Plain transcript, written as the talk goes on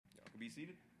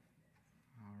seated.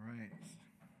 All right. It's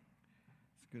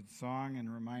a good song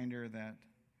and reminder that,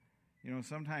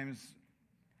 sometimes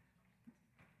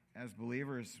as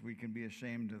believers we can be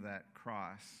ashamed of that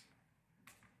cross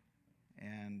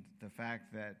and the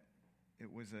fact that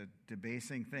it was a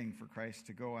debasing thing for Christ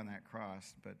to go on that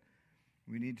cross. But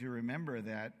we need to remember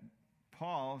that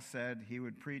Paul said he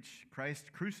would preach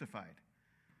Christ crucified.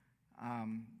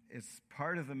 It's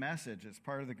part of the message. It's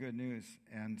part of the good news.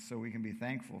 And so we can be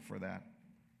thankful for that.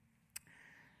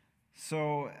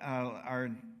 So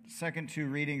our second two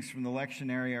readings from the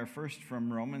lectionary are first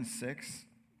from Romans 6,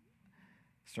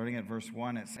 starting at verse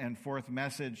 1. And fourth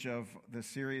message of the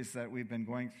series that we've been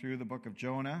going through, the book of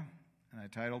Jonah. And I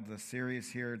titled the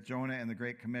series here, Jonah and the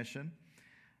Great Commission.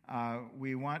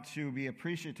 We want to be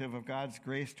appreciative of God's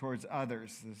grace towards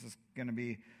others. This is going to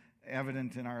be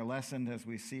evident in our lesson as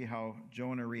we see how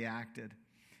Jonah reacted.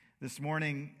 This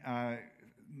morning,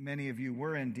 many of you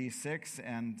were in D6,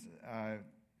 and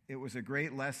it was a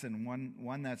great lesson,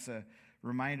 one that's a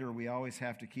reminder we always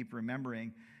have to keep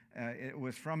remembering. It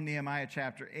was from Nehemiah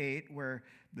chapter 8, where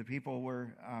the people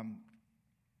were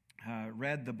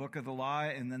read the book of the law,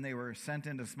 and then they were sent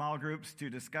into small groups to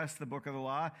discuss the book of the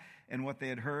law and what they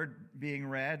had heard being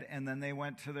read, and then they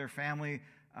went to their family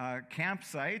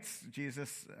campsites.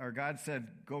 God said,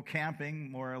 go camping,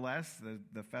 more or less,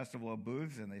 the festival of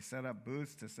booths, and they set up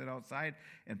booths to sit outside,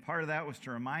 and part of that was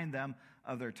to remind them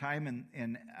of their time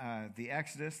in the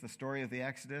Exodus, the story of the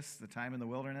Exodus, the time in the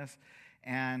wilderness,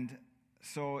 and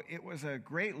so it was a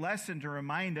great lesson to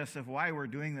remind us of why we're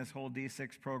doing this whole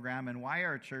D6 program and why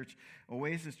our church,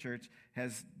 Oasis Church,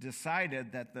 has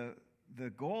decided that the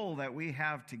goal that we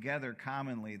have together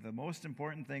commonly, the most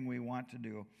important thing we want to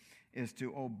do, is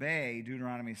to obey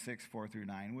Deuteronomy 6, 4 through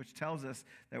 9, which tells us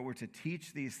that we're to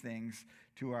teach these things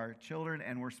to our children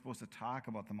and we're supposed to talk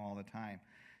about them all the time.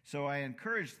 So I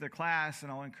encouraged the class,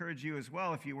 and I'll encourage you as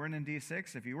well if you weren't in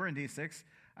D6. If you were in D6,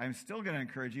 I'm still going to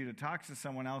encourage you to talk to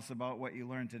someone else about what you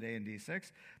learned today in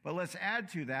D6. But let's add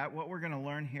to that what we're going to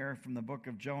learn here from the book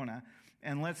of Jonah.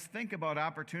 And let's think about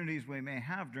opportunities we may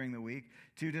have during the week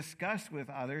to discuss with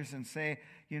others and say,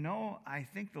 I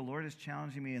think the Lord is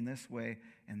challenging me in this way,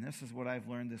 and this is what I've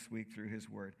learned this week through His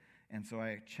Word. And so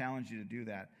I challenge you to do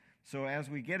that. So as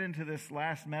we get into this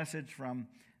last message from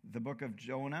the book of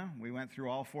Jonah, we went through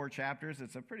all 4 chapters.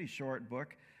 It's a pretty short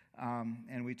book.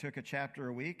 And we took a chapter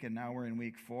a week, and now we're in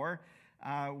week 4.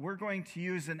 We're going to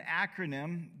use an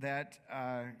acronym that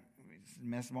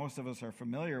most of us are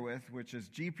familiar with, which is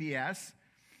GPS,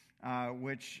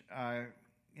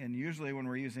 and usually when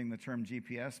we're using the term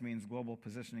GPS means Global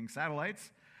Positioning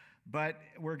Satellites. But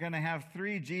we're going to have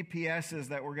 3 GPSs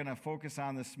that we're going to focus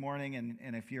on this morning,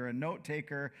 and if you're a note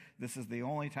taker, this is the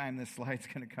only time this slide's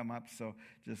going to come up, so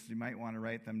you might want to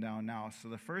write them down now. So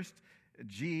the first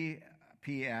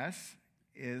GPS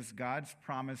is God's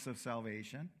promise of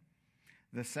salvation.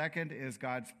 The second is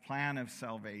God's plan of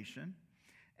salvation.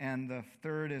 And the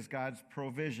third is God's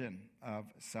provision of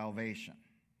salvation.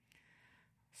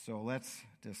 So let's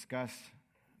discuss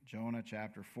Jonah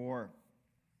chapter 4.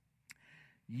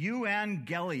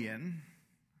 Euangelion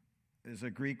is a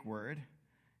Greek word.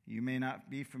 You may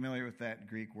not be familiar with that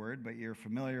Greek word, but you're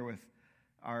familiar with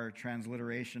our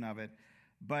transliteration of it.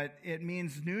 But it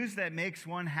means news that makes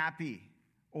one happy,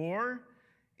 or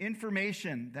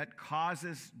information that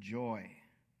causes joy,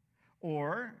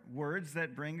 or words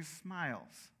that bring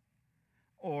smiles,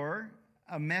 or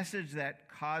a message that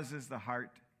causes the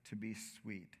heart to be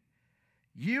sweet.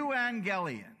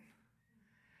 Euangelion.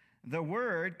 The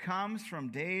word comes from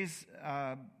days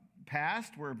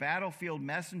past where battlefield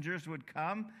messengers would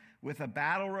come with a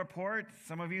battle report.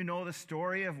 Some of you know the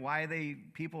story of why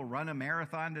people run a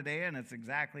marathon today, and it's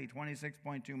exactly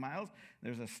 26.2 miles.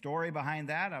 There's a story behind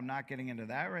that. I'm not getting into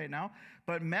that right now.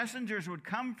 But messengers would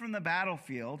come from the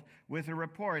battlefield with a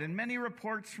report, and many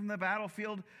reports from the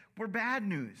battlefield were bad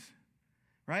news,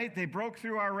 right? They broke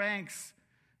through our ranks.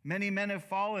 Many men have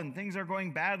fallen. Things are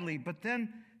going badly. But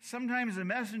then sometimes the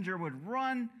messenger would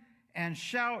run and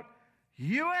shout,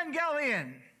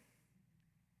 Euangelion!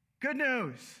 Good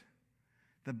news!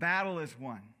 The battle is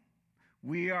won.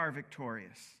 We are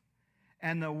victorious.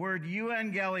 And the word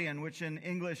euangelion, which in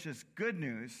English is good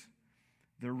news,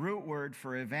 the root word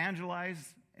for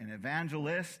evangelize, an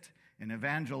evangelist, an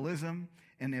evangelism,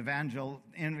 an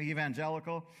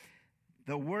evangelical,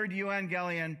 the word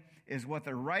euangelion is what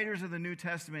the writers of the New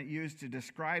Testament used to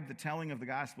describe the telling of the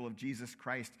gospel of Jesus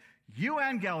Christ.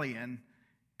 Euangelion,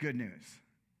 good news.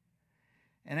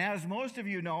 And as most of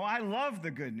you know, I love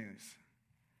the good news.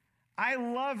 I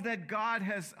love that God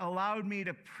has allowed me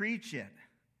to preach it.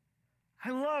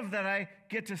 I love that I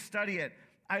get to study it.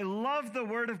 I love the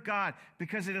Word of God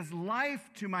because it is life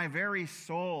to my very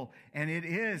soul, and it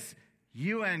is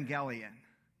euangelion,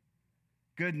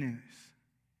 good news.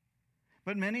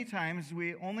 But many times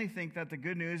we only think that the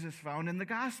good news is found in the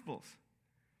Gospels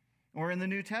or in the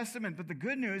New Testament, but the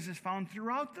good news is found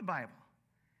throughout the Bible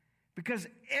because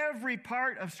every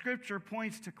part of Scripture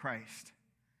points to Christ.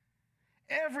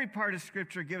 Every part of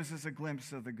Scripture gives us a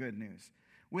glimpse of the good news.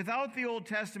 Without the Old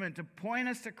Testament to point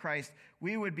us to Christ,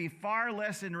 we would be far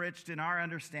less enriched in our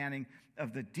understanding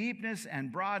of the deepness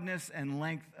and broadness and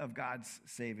length of God's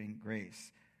saving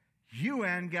grace.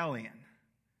 Euangelion.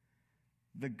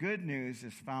 The good news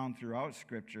is found throughout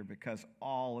Scripture because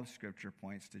all of Scripture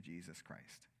points to Jesus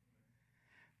Christ.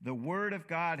 The Word of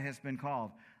God has been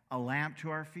called a lamp to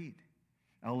our feet,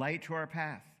 a light to our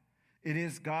path. It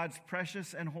is God's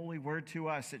precious and holy word to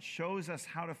us. It shows us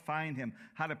how to find him,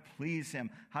 how to please him,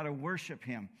 how to worship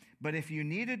him. But if you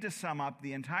needed to sum up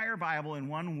the entire Bible in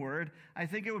one word, I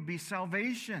think it would be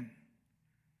salvation.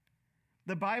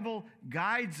 The Bible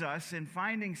guides us in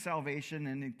finding salvation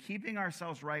and in keeping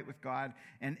ourselves right with God,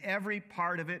 and every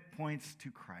part of it points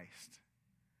to Christ.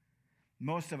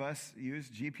 Most of us use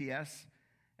GPS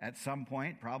at some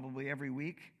point, probably every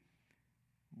week.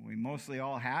 We mostly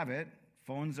all have it.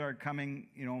 Phones are coming,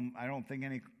 I don't think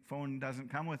any phone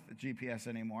doesn't come with GPS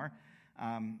anymore.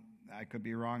 I could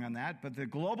be wrong on that. But the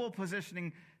global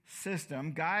positioning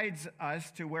system guides us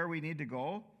to where we need to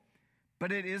go,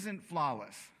 but it isn't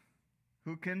flawless.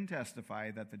 Who can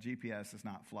testify that the GPS is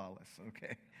not flawless?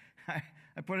 Okay.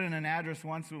 I put in an address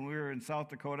once when we were in South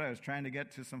Dakota. I was trying to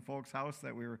get to some folks' house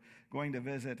that we were going to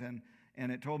visit,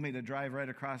 and it told me to drive right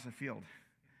across a field.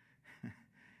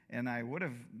 And I would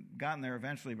have gotten there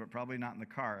eventually, but probably not in the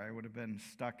car. I would have been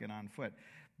stuck and on foot.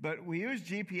 But we use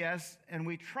GPS, and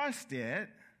we trust it,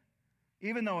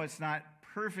 even though it's not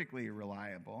perfectly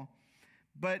reliable.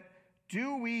 But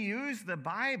do we use the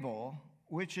Bible,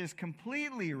 which is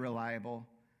completely reliable,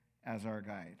 as our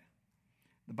guide?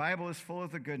 The Bible is full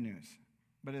of the good news,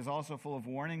 but is also full of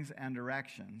warnings and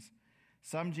directions.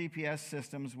 Some GPS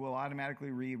systems will automatically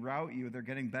reroute you. They're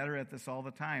getting better at this all the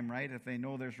time, right? If they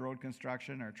know there's road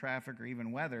construction or traffic or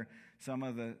even weather, some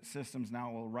of the systems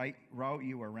now will route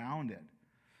you around it.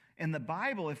 And the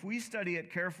Bible, if we study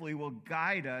it carefully, will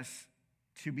guide us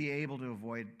to be able to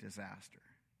avoid disaster.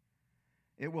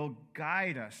 It will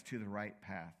guide us to the right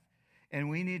path.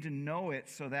 And we need to know it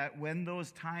so that when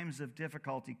those times of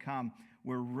difficulty come,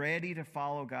 we're ready to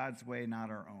follow God's way,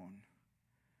 not our own.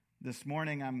 This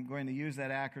morning, I'm going to use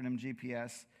that acronym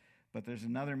GPS, but there's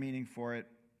another meaning for it.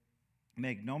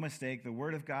 Make no mistake, the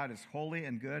Word of God is holy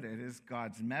and good. It is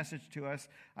God's message to us.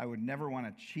 I would never want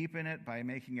to cheapen it by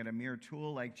making it a mere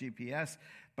tool like GPS,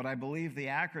 but I believe the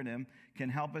acronym can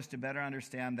help us to better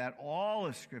understand that all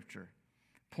of Scripture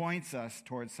points us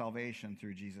towards salvation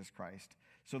through Jesus Christ.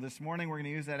 So this morning, we're going to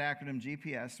use that acronym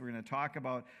GPS. We're going to talk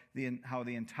about how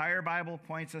the entire Bible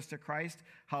points us to Christ,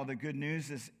 how the good news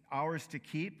is ours to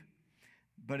keep,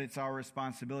 but it's our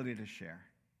responsibility to share.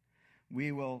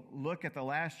 We will look at the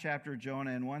last chapter of Jonah,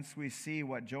 and once we see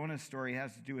what Jonah's story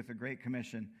has to do with the Great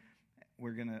Commission,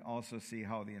 we're going to also see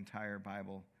how the entire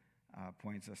Bible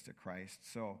points us to Christ.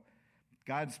 So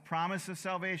God's promise of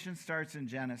salvation starts in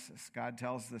Genesis. God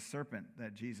tells the serpent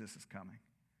that Jesus is coming.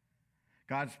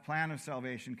 God's plan of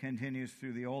salvation continues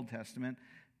through the Old Testament.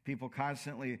 People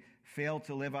constantly fail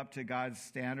to live up to God's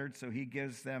standards, so he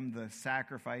gives them the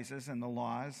sacrifices and the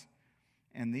laws.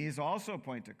 And these also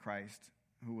point to Christ,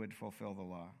 who would fulfill the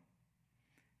law.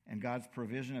 And God's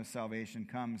provision of salvation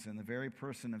comes in the very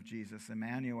person of Jesus,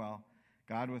 Emmanuel,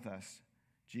 God with us.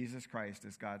 Jesus Christ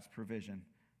is God's provision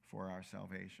for our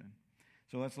salvation.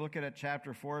 So let's look at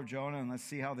chapter 4 of Jonah, and let's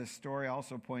see how this story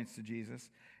also points to Jesus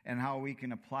and how we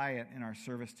can apply it in our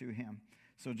service to him.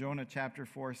 So Jonah chapter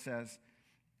 4 says,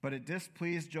 "But it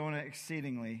displeased Jonah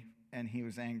exceedingly, and he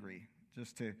was angry."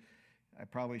 I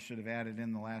probably should have added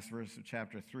in the last verse of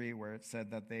chapter 3 where it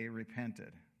said that they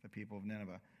repented, the people of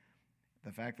Nineveh.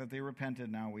 The fact that they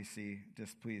repented, now we see,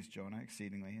 displeased Jonah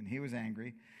exceedingly, and he was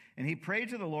angry. And he prayed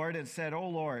to the Lord and said, "O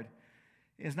Lord,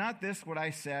 is not this what I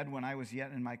said when I was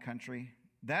yet in my country?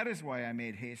 That is why I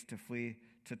made haste to flee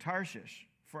to Tarshish,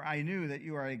 for I knew that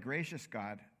you are a gracious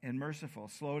God and merciful,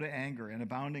 slow to anger, and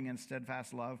abounding in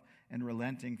steadfast love, and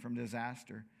relenting from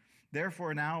disaster.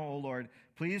 Therefore now, O Lord,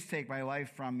 please take my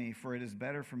life from me, for it is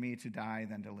better for me to die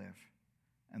than to live."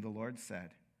 And the Lord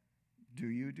said, "Do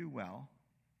you do well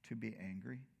to be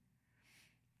angry?"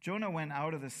 Jonah went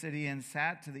out of the city and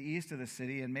sat to the east of the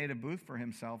city and made a booth for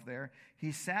himself there.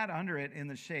 He sat under it in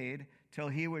the shade till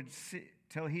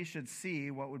he should see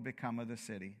what would become of the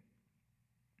city.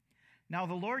 Now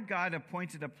the Lord God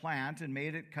appointed a plant and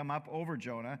made it come up over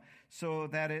Jonah so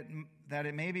that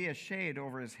it may be a shade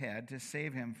over his head to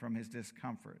save him from his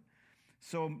discomfort.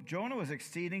 So Jonah was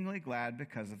exceedingly glad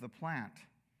because of the plant.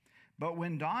 But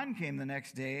when dawn came the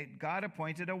next day, God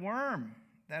appointed a worm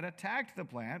that attacked the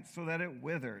plant so that it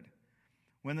withered.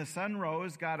 When the sun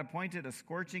rose, God appointed a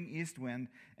scorching east wind,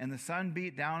 and the sun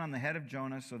beat down on the head of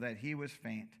Jonah so that he was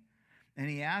faint. And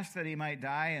he asked that he might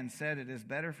die and said, "It is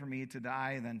better for me to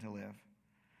die than to live."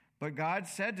 But God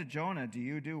said to Jonah, "Do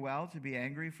you do well to be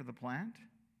angry for the plant?"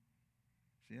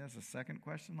 See, that's a second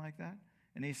question like that.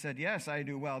 And he said, "Yes, I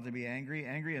do well to be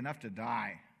angry enough to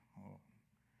die." Oh,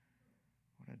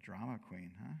 what a drama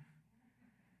queen, huh?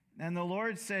 And the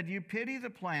Lord said, "You pity the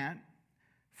plant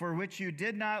for which you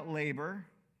did not labor,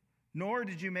 nor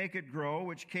did you make it grow,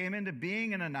 which came into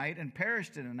being in a night and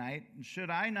perished in a night. And should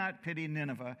I not pity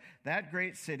Nineveh, that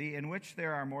great city in which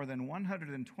there are more than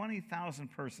 120,000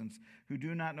 persons who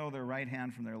do not know their right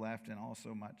hand from their left, and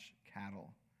also much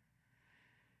cattle?"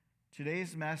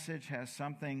 Today's message has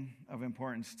something of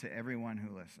importance to everyone who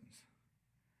listens.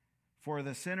 For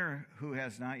the sinner who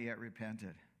has not yet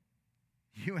repented,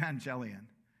 evangelion,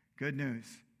 good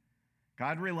news.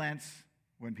 God relents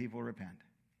when people repent.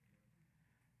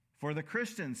 For the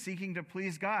Christian seeking to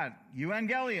please God,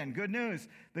 evangelion, good news.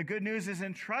 The good news is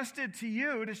entrusted to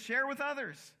you to share with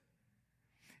others.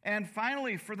 And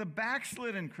finally, for the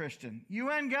backslidden Christian,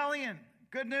 evangelion,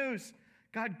 good news.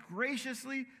 God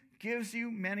graciously gives you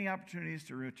many opportunities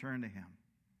to return to him.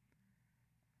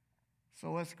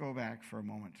 So let's go back for a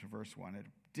moment to verse 1. It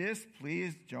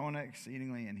displeased Jonah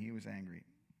exceedingly, and he was angry.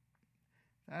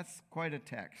 That's quite a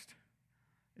text.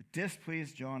 It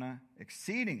displeased Jonah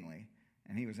exceedingly,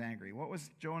 and he was angry. What was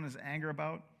Jonah's anger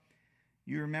about?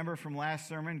 You remember from last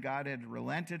sermon, God had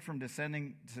relented from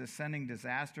sending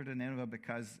disaster to Nineveh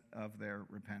because of their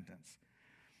repentance.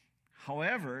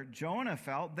 However, Jonah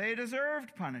felt they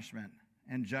deserved punishment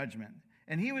and judgment,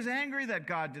 and he was angry that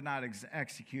God did not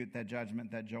execute that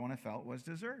judgment that Jonah felt was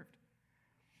deserved.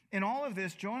 In all of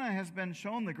this, Jonah has been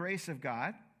shown the grace of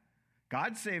God.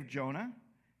 God saved Jonah,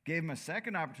 gave him a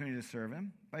second opportunity to serve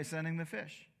him by sending the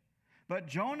fish. But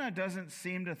Jonah doesn't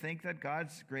seem to think that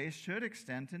God's grace should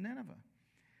extend to Nineveh.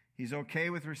 He's okay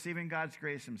with receiving God's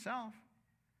grace himself,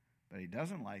 but he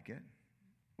doesn't like it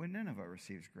when Nineveh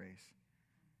receives grace.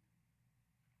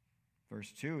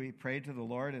 Verse 2, he prayed to the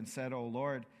Lord and said, "O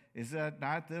Lord, is that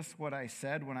not this what I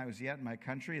said when I was yet in my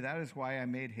country? That is why I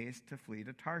made haste to flee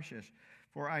to Tarshish.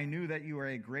 For I knew that you are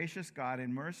a gracious God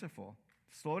and merciful,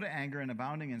 slow to anger and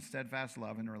abounding in steadfast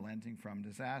love and relenting from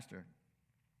disaster."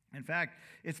 In fact,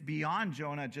 it's beyond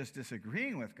Jonah just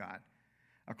disagreeing with God.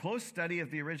 A close study of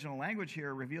the original language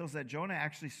here reveals that Jonah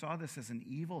actually saw this as an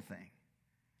evil thing.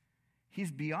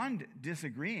 He's beyond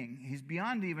disagreeing. He's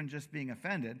beyond even just being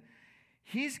offended.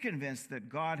 He's convinced that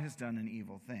God has done an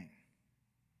evil thing.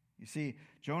 You see,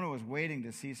 Jonah was waiting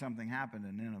to see something happen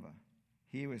to Nineveh.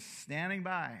 He was standing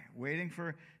by, waiting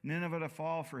for Nineveh to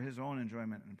fall for his own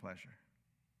enjoyment and pleasure.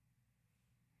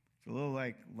 It's a little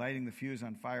like lighting the fuse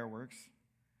on fireworks.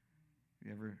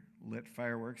 You ever lit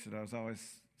fireworks? It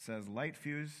always says light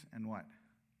fuse and what?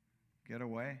 Get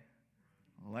away.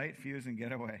 Light fuse and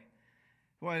get away.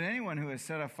 Well, anyone who has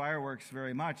set up fireworks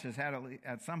very much has had,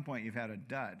 at some point, you've had a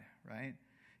dud, right?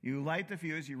 You light the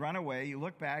fuse, you run away, you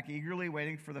look back, eagerly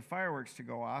waiting for the fireworks to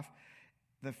go off.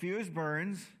 The fuse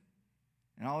burns,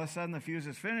 and all of a sudden the fuse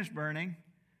is finished burning,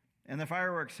 and the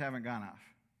fireworks haven't gone off.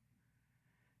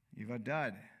 You've a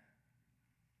dud.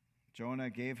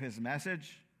 Jonah gave his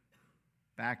message,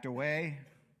 backed away,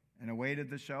 and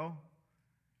awaited the show,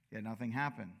 yet nothing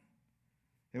happened.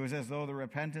 It was as though the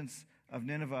repentance of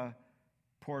Nineveh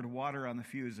poured water on the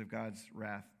fuse of God's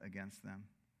wrath against them,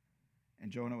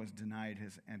 and Jonah was denied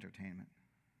his entertainment.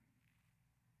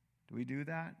 Do we do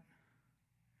that?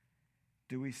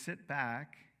 Do we sit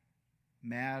back,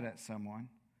 mad at someone,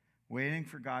 waiting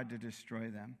for God to destroy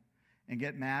them, and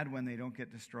get mad when they don't get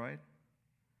destroyed?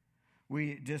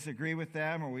 We disagree with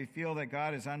them, or we feel that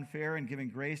God is unfair in giving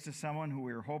grace to someone who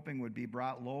we were hoping would be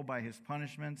brought low by his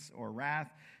punishments or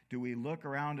wrath. Do we look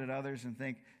around at others and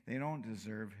think they don't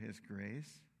deserve his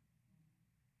grace?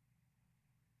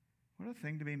 What a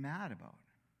thing to be mad about.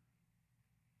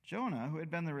 Jonah, who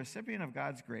had been the recipient of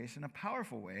God's grace in a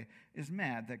powerful way, is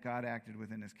mad that God acted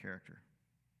within his character.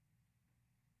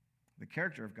 The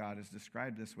character of God is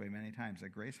described this way many times: a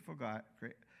gracious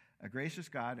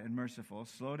God and merciful,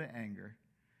 slow to anger,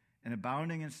 and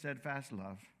abounding in steadfast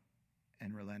love,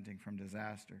 and relenting from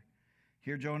disaster.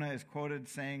 Here Jonah is quoted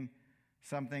saying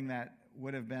something that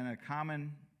would have been a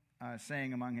common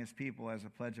saying among his people, as a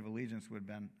pledge of allegiance would have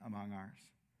been among ours.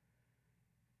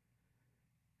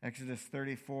 Exodus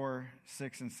 34,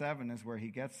 6 and 7 is where he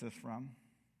gets this from.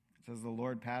 It says, the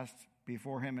Lord passed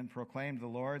before him and proclaimed, the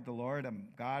Lord, a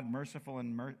God merciful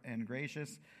and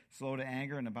gracious, slow to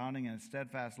anger and abounding in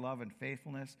steadfast love and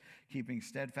faithfulness, keeping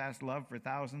steadfast love for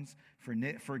thousands,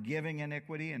 forgiving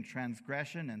iniquity and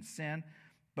transgression and sin,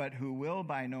 but who will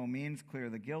by no means clear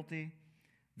the guilty,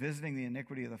 visiting the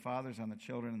iniquity of the fathers on the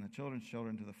children and the children's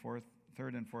children to the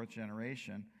third and fourth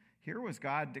generation. Here was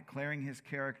God declaring his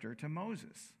character to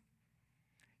Moses.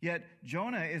 Yet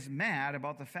Jonah is mad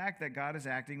about the fact that God is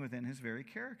acting within his very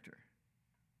character.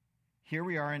 Here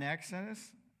we are in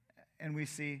Exodus, and we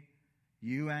see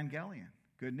euangelion,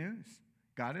 good news.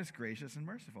 God is gracious and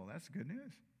merciful. That's good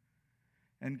news.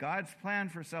 And God's plan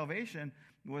for salvation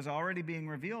was already being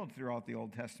revealed throughout the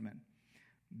Old Testament.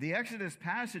 The Exodus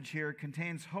passage here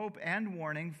contains hope and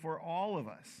warning for all of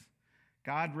us.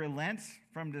 God relents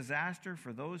from disaster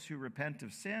for those who repent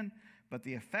of sin, but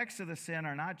the effects of the sin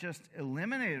are not just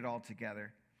eliminated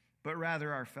altogether, but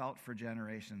rather are felt for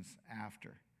generations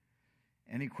after.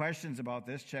 Any questions about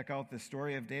this, check out the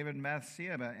story of David and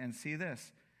Bathsheba and see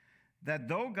this, that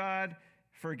though God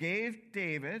forgave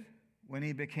David when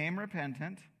he became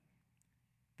repentant,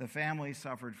 the family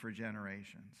suffered for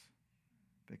generations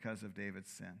because of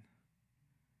David's sin.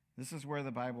 This is where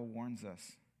the Bible warns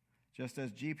us. Just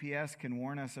as GPS can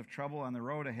warn us of trouble on the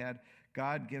road ahead,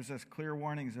 God gives us clear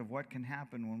warnings of what can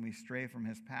happen when we stray from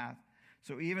his path.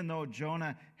 So even though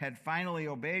Jonah had finally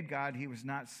obeyed God, he was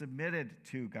not submitted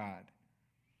to God.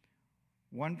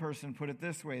 One person put it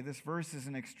this way, this verse is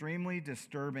an extremely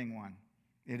disturbing one.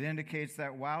 It indicates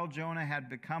that while Jonah had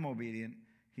become obedient,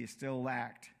 he still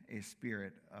lacked a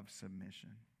spirit of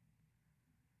submission.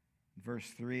 In verse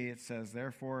 3, it says,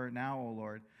 therefore now, O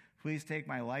Lord, please take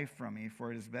my life from me,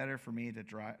 for it is better for me to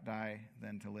die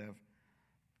than to live.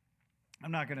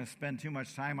 I'm not going to spend too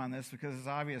much time on this because it's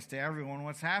obvious to everyone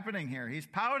what's happening here. He's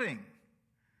pouting.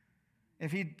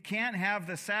 If he can't have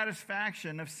the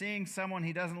satisfaction of seeing someone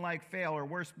he doesn't like fail or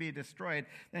worse be destroyed,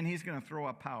 then he's going to throw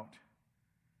a pout.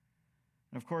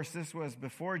 And of course, this was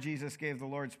before Jesus gave the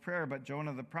Lord's Prayer, but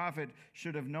Jonah the prophet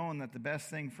should have known that the best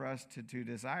thing for us to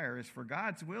desire is for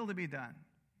God's will to be done.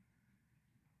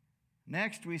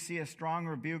 Next, we see a strong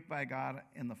rebuke by God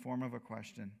in the form of a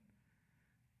question.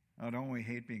 Oh, don't we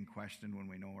hate being questioned when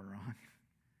we know we're wrong?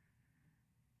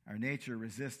 Our nature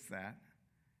resists that.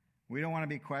 We don't want to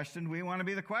be questioned. We want to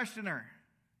be the questioner.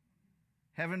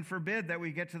 Heaven forbid that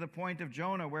we get to the point of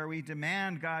Jonah where we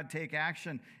demand God take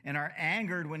action and are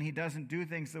angered when he doesn't do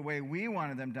things the way we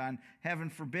wanted them done. Heaven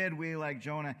forbid we, like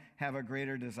Jonah, have a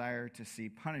greater desire to see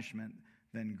punishment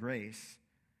than grace.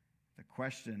 The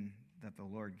question that the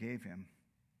Lord gave him,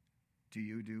 do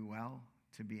you do well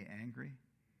to be angry?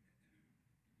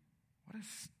 What a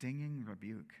stinging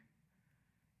rebuke.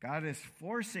 God is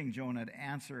forcing Jonah to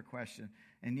answer a question,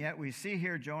 and yet we see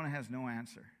here Jonah has no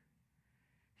answer.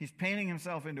 He's painting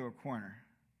himself into a corner.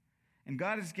 And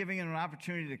God is giving him an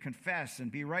opportunity to confess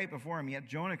and be right before him, yet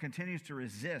Jonah continues to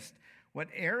resist. What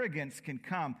arrogance can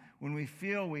come when we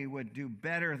feel we would do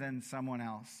better than someone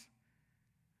else.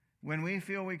 When we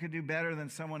feel we could do better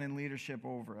than someone in leadership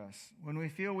over us. When we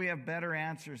feel we have better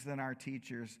answers than our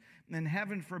teachers. And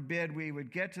heaven forbid we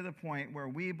would get to the point where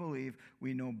we believe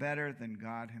we know better than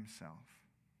God himself.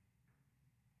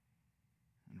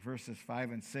 In verses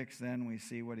 5 and 6, then, we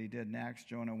see what he did next.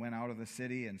 Jonah went out of the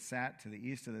city and sat to the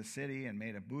east of the city and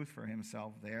made a booth for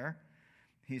himself there.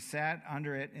 He sat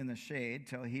under it in the shade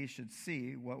till he should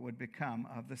see what would become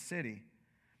of the city.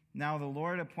 Now the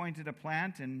Lord appointed a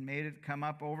plant and made it come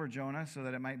up over Jonah so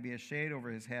that it might be a shade over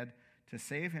his head to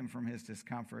save him from his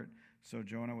discomfort. So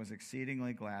Jonah was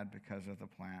exceedingly glad because of the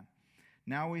plant.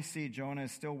 Now we see Jonah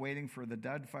is still waiting for the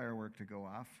dud firework to go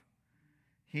off.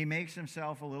 He makes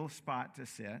himself a little spot to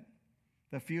sit.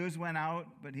 The fuse went out,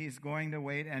 but he's going to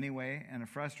wait anyway, and a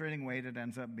frustrating wait it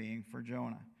ends up being for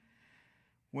Jonah.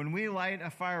 When we light a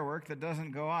firework that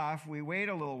doesn't go off, we wait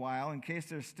a little while in case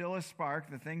there's still a spark.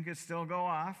 The thing could still go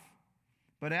off.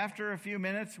 But after a few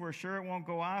minutes, we're sure it won't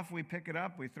go off. We pick it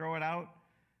up, we throw it out,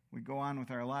 we go on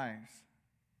with our lives.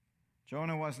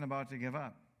 Jonah wasn't about to give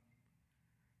up.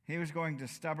 He was going to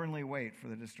stubbornly wait for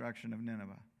the destruction of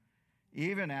Nineveh,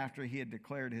 even after he had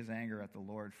declared his anger at the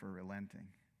Lord for relenting.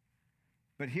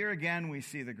 But here again we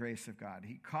see the grace of God.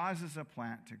 He causes a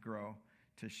plant to grow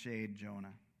to shade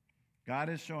Jonah. God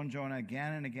has shown Jonah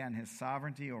again and again his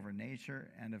sovereignty over nature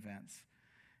and events.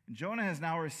 Jonah has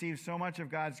now received so much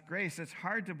of God's grace, it's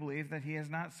hard to believe that he has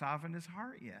not softened his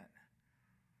heart yet.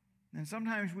 And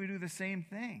sometimes we do the same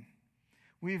thing.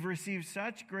 We've received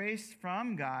such grace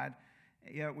from God,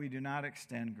 yet we do not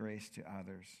extend grace to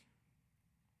others.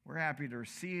 We're happy to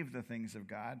receive the things of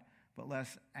God, but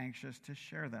less anxious to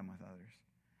share them with others.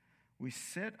 We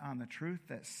sit on the truth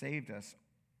that saved us,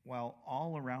 while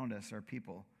all around us are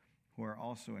people who are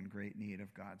also in great need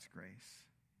of God's grace.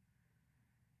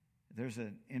 There's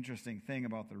an interesting thing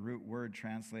about the root word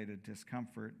translated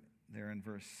discomfort there in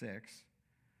verse 6.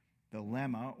 The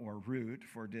lemma, or root,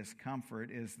 for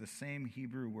discomfort is the same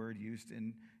Hebrew word used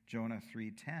in Jonah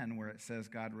 3:10, where it says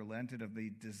God relented of the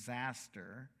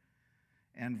disaster,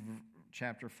 and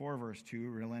chapter 4, verse 2,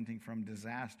 relenting from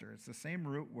disaster. It's the same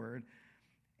root word,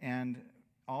 and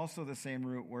also the same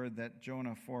root word that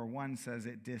Jonah 4:1 says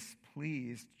it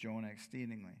displeased Jonah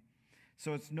exceedingly.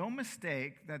 So it's no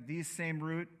mistake that these same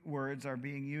root words are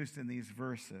being used in these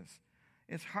verses.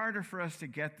 It's harder for us to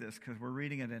get this because we're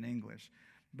reading it in English.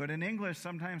 But in English,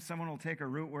 sometimes someone will take a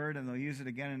root word and they'll use it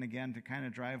again and again to kind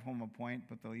of drive home a point,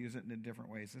 but they'll use it in different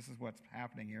ways. This is what's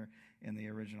happening here in the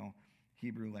original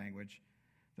Hebrew language.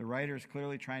 The writer is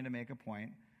clearly trying to make a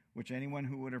point, which anyone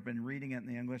who would have been reading it in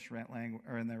the English language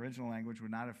or in the original language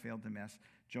would not have failed to miss.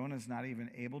 Jonah is not even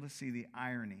able to see the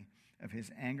irony of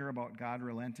his anger about God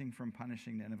relenting from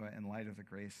punishing Nineveh in light of the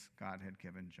grace God had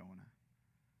given Jonah.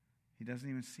 He doesn't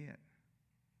even see it.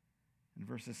 In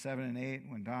verses 7 and 8,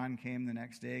 when dawn came the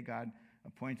next day, God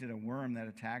appointed a worm that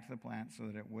attacked the plant so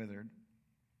that it withered.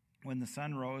 When the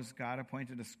sun rose, God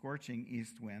appointed a scorching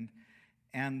east wind,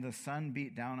 and the sun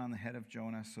beat down on the head of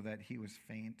Jonah so that he was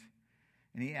faint.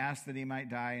 And he asked that he might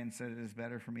die and said, "It is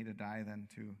better for me to die than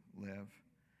to live."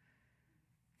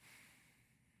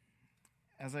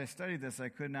 As I studied this, I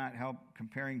could not help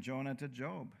comparing Jonah to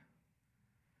Job.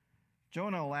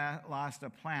 Jonah lost a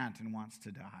plant and wants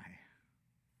to die.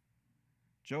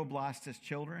 Job lost his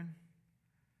children,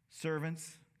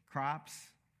 servants,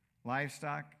 crops,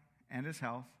 livestock, and his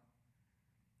health.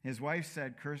 His wife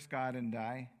said, "Curse God and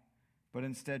die," but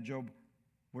instead Job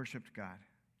worshiped God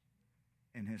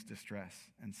in his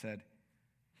distress and said,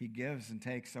 "He gives and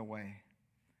takes away.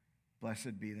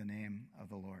 Blessed be the name of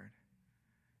the Lord."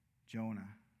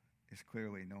 Jonah is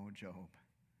clearly no Job.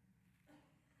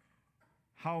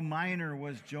 How minor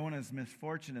was Jonah's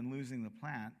misfortune in losing the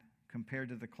plant compared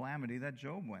to the calamity that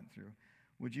Job went through?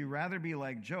 Would you rather be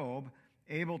like Job,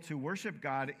 able to worship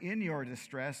God in your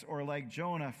distress, or like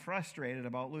Jonah, frustrated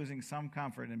about losing some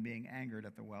comfort and being angered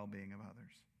at the well-being of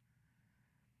others?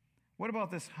 What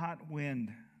about this hot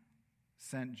wind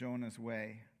sent Jonah's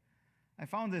way? I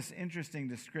found this interesting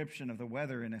description of the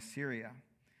weather in Assyria.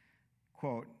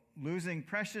 Quote, "Losing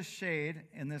precious shade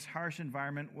in this harsh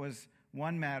environment was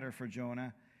one matter for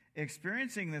Jonah.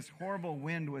 Experiencing this horrible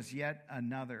wind was yet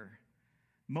another.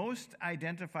 Most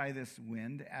identify this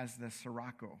wind as the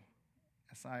sirocco,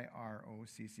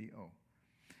 Sirocco.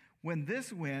 When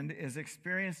this wind is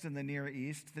experienced in the Near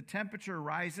East, the temperature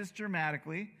rises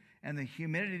dramatically and the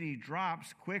humidity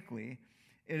drops quickly.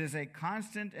 It is a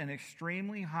constant and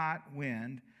extremely hot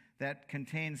wind that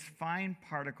contains fine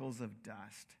particles of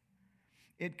dust.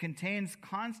 It contains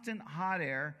constant hot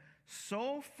air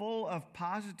so full of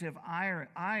positive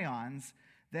ions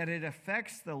that it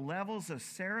affects the levels of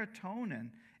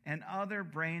serotonin and other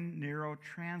brain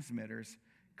neurotransmitters,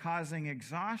 causing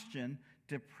exhaustion,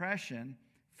 depression,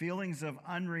 feelings of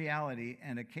unreality,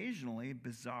 and occasionally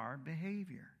bizarre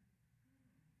behavior.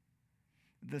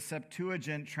 The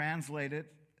Septuagint translates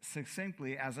it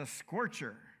succinctly as a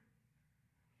scorcher.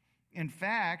 In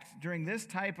fact, during this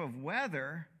type of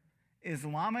weather,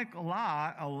 Islamic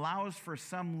law allows for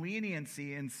some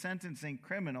leniency in sentencing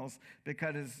criminals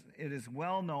because it is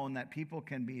well known that people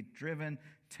can be driven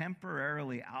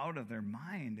temporarily out of their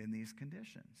mind in these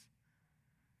conditions.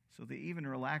 So they even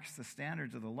relax the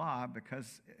standards of the law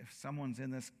because if someone's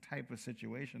in this type of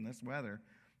situation, this weather,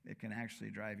 it can actually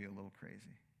drive you a little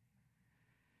crazy.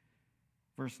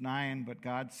 Verse 9, "But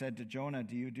God said to Jonah,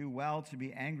 'Do you do well to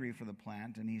be angry for the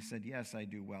plant?' And he said, 'Yes, I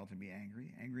do well to be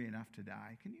angry enough to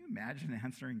die.'" Can you imagine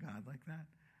answering God like that?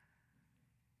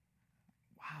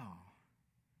 Wow.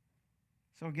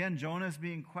 So again, Jonah's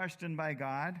being questioned by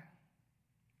God.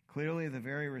 Clearly, the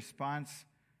very response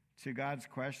to God's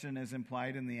question is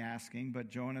implied in the asking, but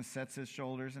Jonah sets his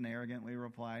shoulders and arrogantly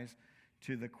replies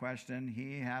to the question.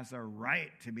 He has a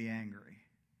right to be angry.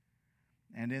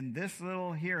 And in this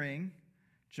little hearing,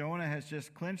 Jonah has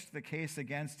just clinched the case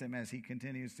against him as he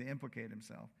continues to implicate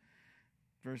himself.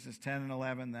 Verses 10 and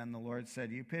 11, "Then the Lord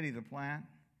said, 'You pity the plant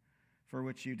for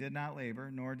which you did not labor,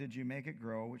 nor did you make it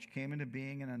grow, which came into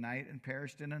being in a night and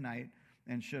perished in a night.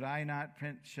 And should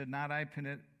not I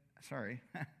pity,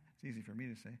 it's easy for me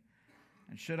to say.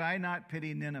 And should I not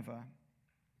pity Nineveh,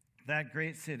 that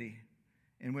great city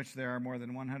in which there are more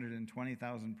than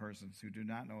 120,000 persons who do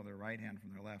not know their right hand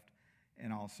from their left,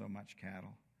 and also much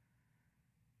cattle?'"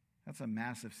 That's a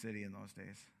massive city in those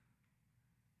days.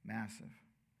 Massive.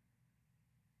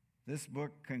 This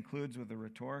book concludes with a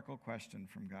rhetorical question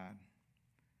from God.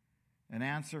 An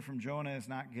answer from Jonah is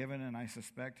not given, and I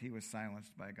suspect he was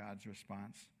silenced by God's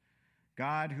response.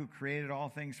 God, who created all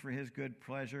things for his good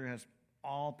pleasure, has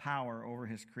all power over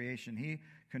his creation. He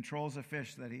controls a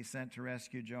fish that he sent to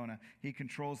rescue Jonah. He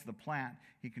controls the plant.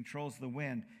 He controls the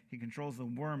wind. He controls the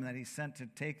worm that he sent to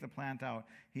take the plant out.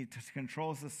 He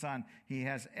controls the sun. He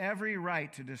has every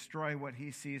right to destroy what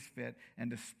he sees fit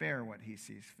and to spare what he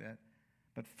sees fit.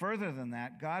 But further than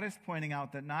that, God is pointing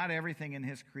out that not everything in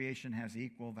his creation has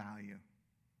equal value.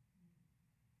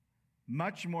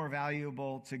 Much more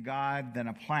valuable to God than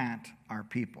a plant are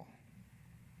people.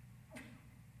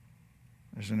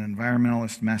 There's an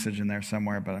environmentalist message in there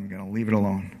somewhere, but I'm going to leave it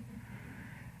alone.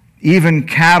 Even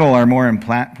cattle are more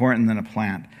important than a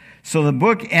plant. So the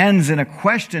book ends in a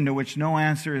question to which no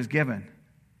answer is given.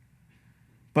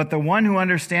 But the one who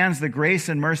understands the grace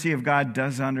and mercy of God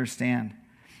does understand.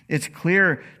 It's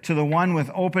clear to the one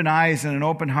with open eyes and an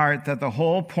open heart that the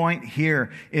whole point here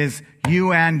is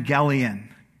euangelion.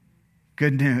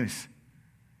 Good news.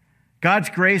 God's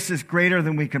grace is greater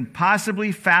than we can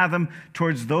possibly fathom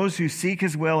towards those who seek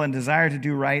his will and desire to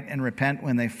do right and repent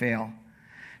when they fail.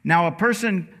 Now, a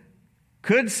person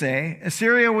could say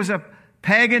Assyria was a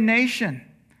pagan nation.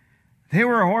 They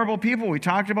were a horrible people. We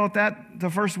talked about that the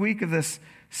first week of this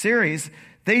series.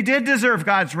 They did deserve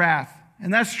God's wrath,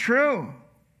 and that's true.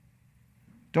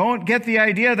 Don't get the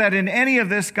idea that in any of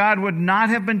this, God would not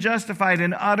have been justified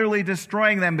in utterly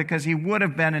destroying them, because he would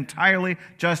have been entirely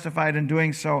justified in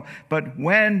doing so. But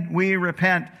when we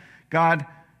repent, God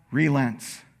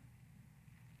relents.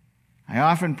 I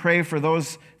often pray for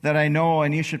those that I know,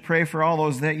 and you should pray for all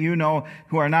those that you know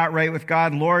who are not right with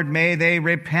God. Lord, may they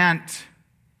repent,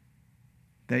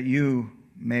 that you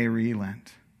may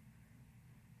relent.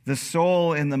 The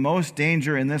soul in the most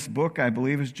danger in this book, I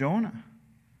believe, is Jonah.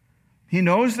 He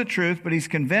knows the truth, but he's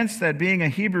convinced that being a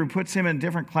Hebrew puts him in a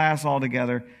different class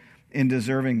altogether in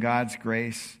deserving God's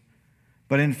grace.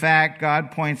 But in fact, God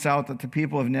points out that the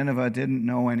people of Nineveh didn't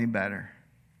know any better.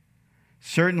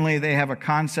 Certainly, they have a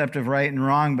concept of right and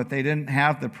wrong, but they didn't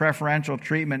have the preferential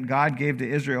treatment God gave to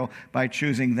Israel by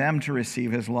choosing them to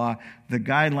receive his law, the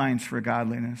guidelines for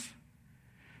godliness.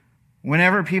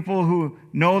 Whenever people who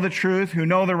know the truth, who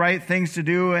know the right things to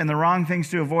do and the wrong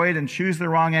things to avoid and choose the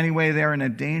wrong anyway, they're in a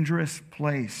dangerous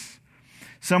place.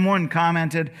 Someone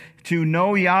commented, to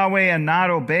know Yahweh and not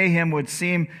obey him would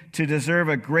seem to deserve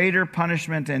a greater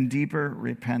punishment and deeper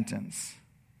repentance.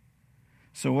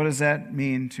 So what does that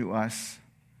mean to us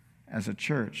as a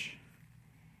church?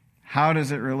 How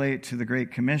does it relate to the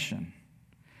Great Commission?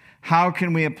 How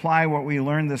can we apply what we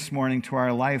learned this morning to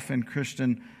our life and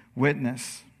Christian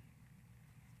witness?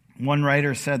 One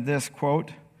writer said this,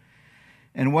 quote,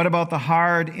 "And what about the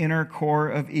hard inner core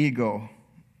of ego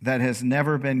that has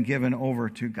never been given over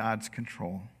to God's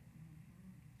control?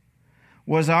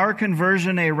 Was our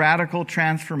conversion a radical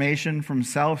transformation from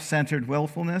self-centered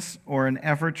willfulness or an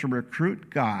effort to recruit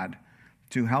God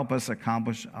to help us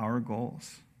accomplish our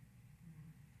goals?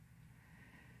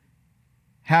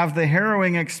 Have the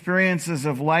harrowing experiences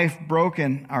of life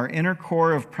broken our inner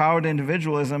core of proud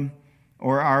individualism,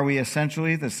 or are we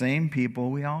essentially the same people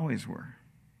we always were?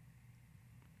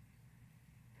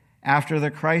 After the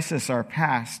crisis are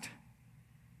past,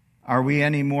 are we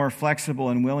any more flexible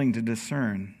and willing to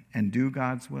discern and do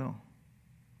God's will?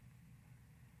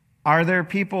 Are there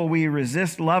people we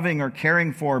resist loving or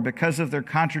caring for because of their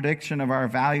contradiction of our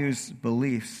values,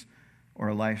 beliefs,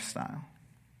 or lifestyle?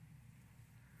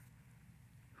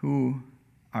 Who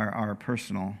are our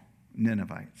personal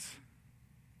Ninevites?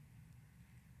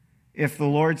 If the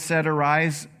Lord said,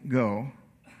 arise, go,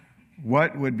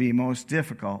 what would be most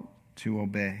difficult to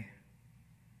obey?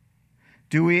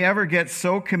 Do we ever get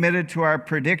so committed to our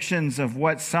predictions of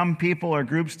what some people or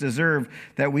groups deserve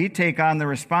that we take on the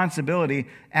responsibility,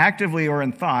 actively or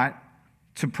in thought,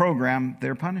 to program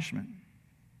their punishment?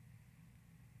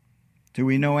 Do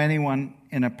we know anyone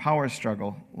in a power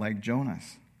struggle like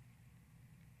Jonah's?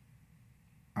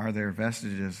 Are there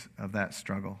vestiges of that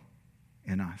struggle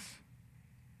in us?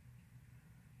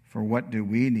 For what do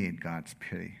we need God's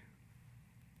pity?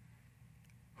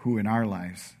 Who in our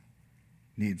lives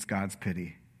needs God's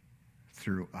pity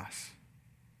through us?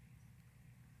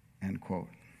 End quote.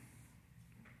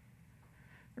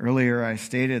 Earlier, I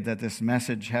stated that this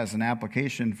message has an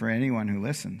application for anyone who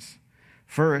listens.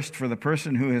 First, for the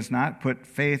person who has not put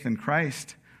faith in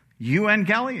Christ,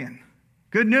 euangelion,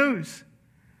 good news.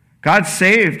 God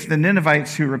saved the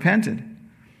Ninevites who repented.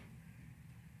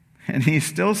 And he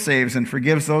still saves and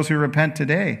forgives those who repent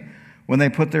today when they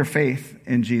put their faith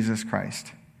in Jesus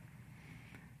Christ.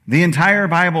 The entire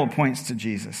Bible points to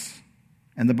Jesus,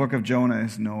 and the book of Jonah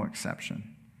is no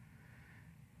exception.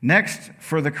 Next,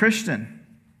 for the Christian,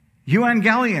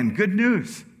 euangelion, good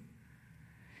news.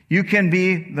 You can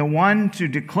be the one to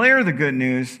declare the good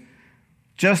news,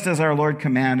 just as our Lord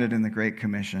commanded in the Great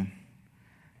Commission.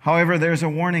 However, there's a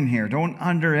warning here. Don't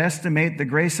underestimate the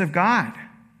grace of God,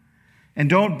 and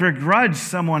don't begrudge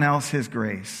someone else his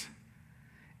grace.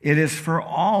 It is for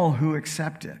all who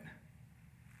accept it.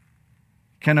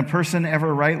 Can a person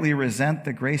ever rightly resent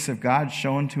the grace of God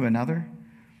shown to another?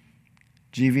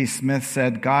 G.V. Smith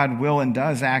said, God will and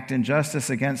does act in justice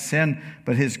against sin,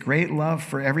 but his great love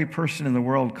for every person in the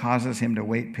world causes him to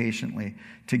wait patiently,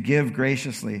 to give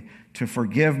graciously, to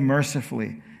forgive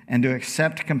mercifully, and to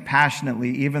accept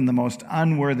compassionately even the most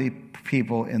unworthy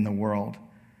people in the world.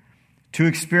 To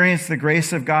experience the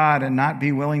grace of God and not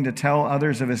be willing to tell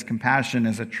others of his compassion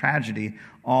is a tragedy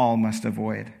all must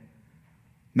avoid.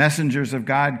 Messengers of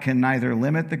God can neither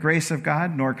limit the grace of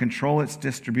God nor control its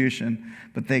distribution,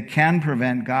 but they can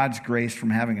prevent God's grace from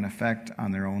having an effect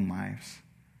on their own lives.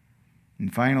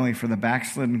 And finally, for the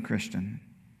backslidden Christian,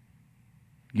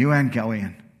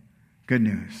 euangelion, good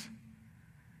news.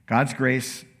 God's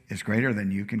grace is greater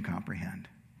than you can comprehend.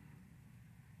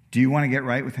 Do you want to get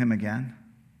right with him again?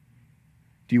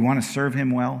 Do you want to serve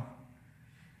him well?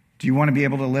 Do you want to be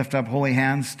able to lift up holy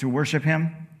hands to worship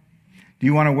him? Do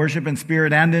you want to worship in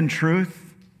spirit and in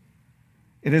truth?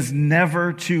 It is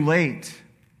never too late.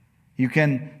 You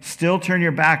can still turn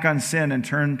your back on sin and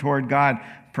turn toward God.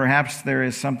 Perhaps there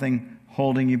is something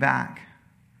holding you back.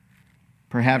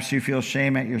 Perhaps you feel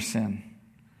shame at your sin.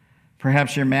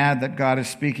 Perhaps you're mad that God is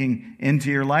speaking into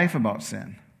your life about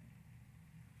sin.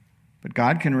 But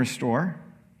God can restore.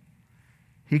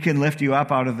 He can lift you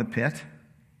up out of the pit.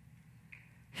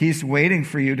 He's waiting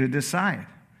for you to decide.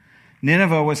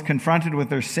 Nineveh was confronted with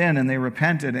their sin, and they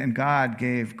repented, and God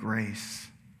gave grace.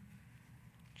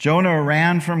 Jonah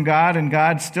ran from God, and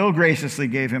God still graciously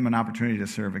gave him an opportunity to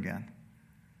serve again.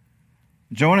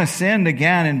 Jonah sinned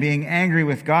again in being angry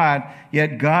with God,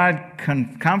 yet God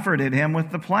comforted him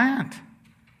with the plant.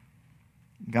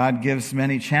 God gives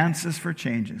many chances for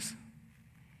changes.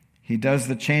 He does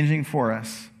the changing for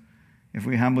us if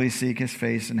we humbly seek his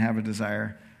face and have a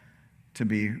desire to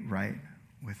be right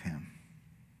with him.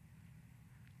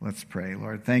 Let's pray.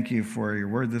 Lord, thank you for your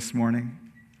word this morning.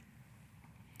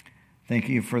 Thank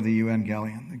you for the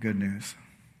euangelion, the good news.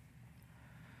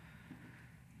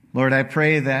 Lord, I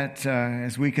pray that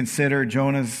as we consider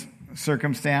Jonah's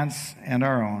circumstance and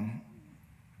our own,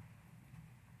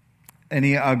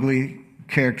 any ugly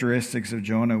characteristics of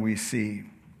Jonah we see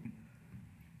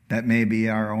that may be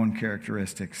our own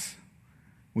characteristics,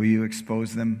 will you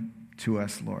expose them to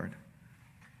us, Lord,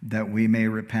 that we may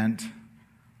repent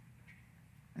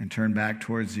and turn back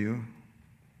towards you.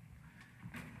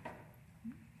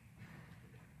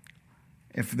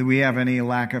 If we have any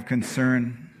lack of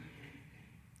concern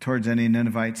towards any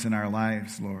Ninevites in our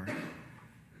lives, Lord,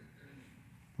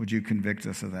 would you convict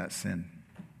us of that sin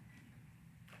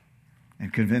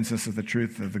and convince us of the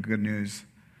truth of the good news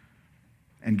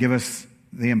and give us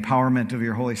the empowerment of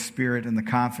your Holy Spirit and the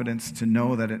confidence to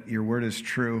know that your word is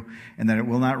true and that it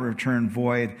will not return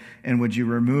void. And would you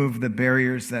remove the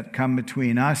barriers that come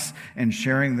between us and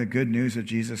sharing the good news of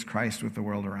Jesus Christ with the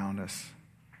world around us?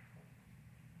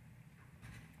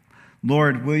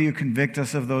 Lord, will you convict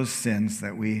us of those sins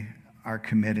that we are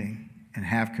committing and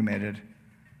have committed,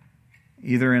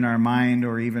 either in our mind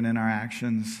or even in our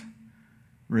actions,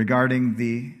 regarding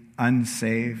the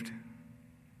unsaved?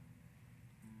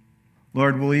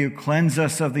 Lord, will you cleanse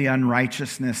us of the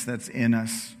unrighteousness that's in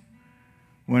us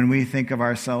when we think of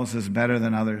ourselves as better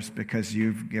than others because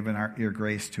you've given your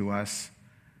grace to us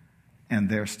and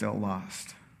they're still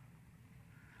lost?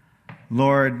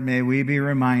 Lord, may we be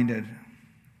reminded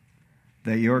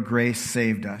that your grace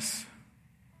saved us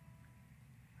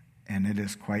and it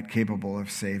is quite capable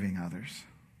of saving others.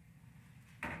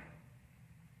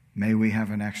 May we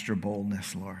have an extra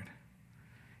boldness, Lord.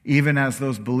 Even as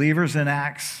those believers in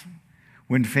Acts,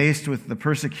 when faced with the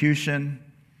persecution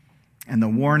and the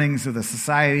warnings of the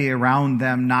society around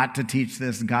them not to teach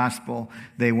this gospel,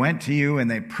 they went to you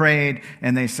and they prayed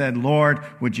and they said, Lord,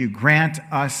 would you grant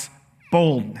us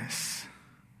boldness?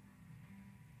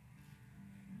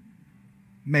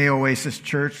 May Oasis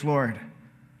Church, Lord,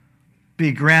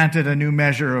 be granted a new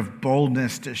measure of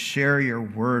boldness to share your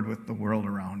word with the world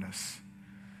around us.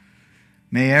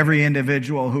 May every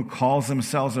individual who calls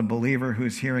themselves a believer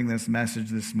who's hearing this message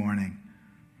this morning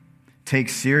take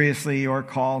seriously your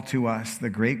call to us, the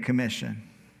Great Commission,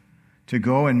 to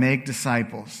go and make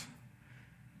disciples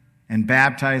and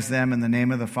baptize them in the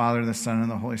name of the Father, the Son,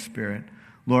 and the Holy Spirit.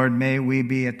 Lord, may we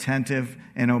be attentive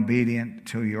and obedient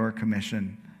to your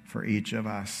commission for each of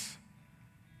us.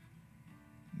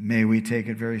 May we take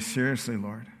it very seriously,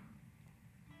 Lord.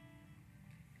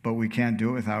 But we can't do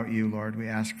it without you, Lord. We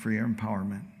ask for your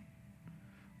empowerment.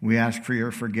 We ask for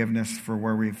your forgiveness for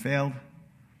where we've failed.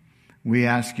 We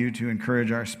ask you to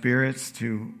encourage our spirits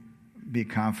to be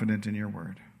confident in your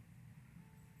word.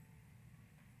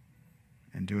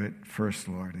 And do it first,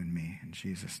 Lord, in me. In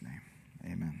Jesus' name,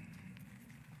 amen.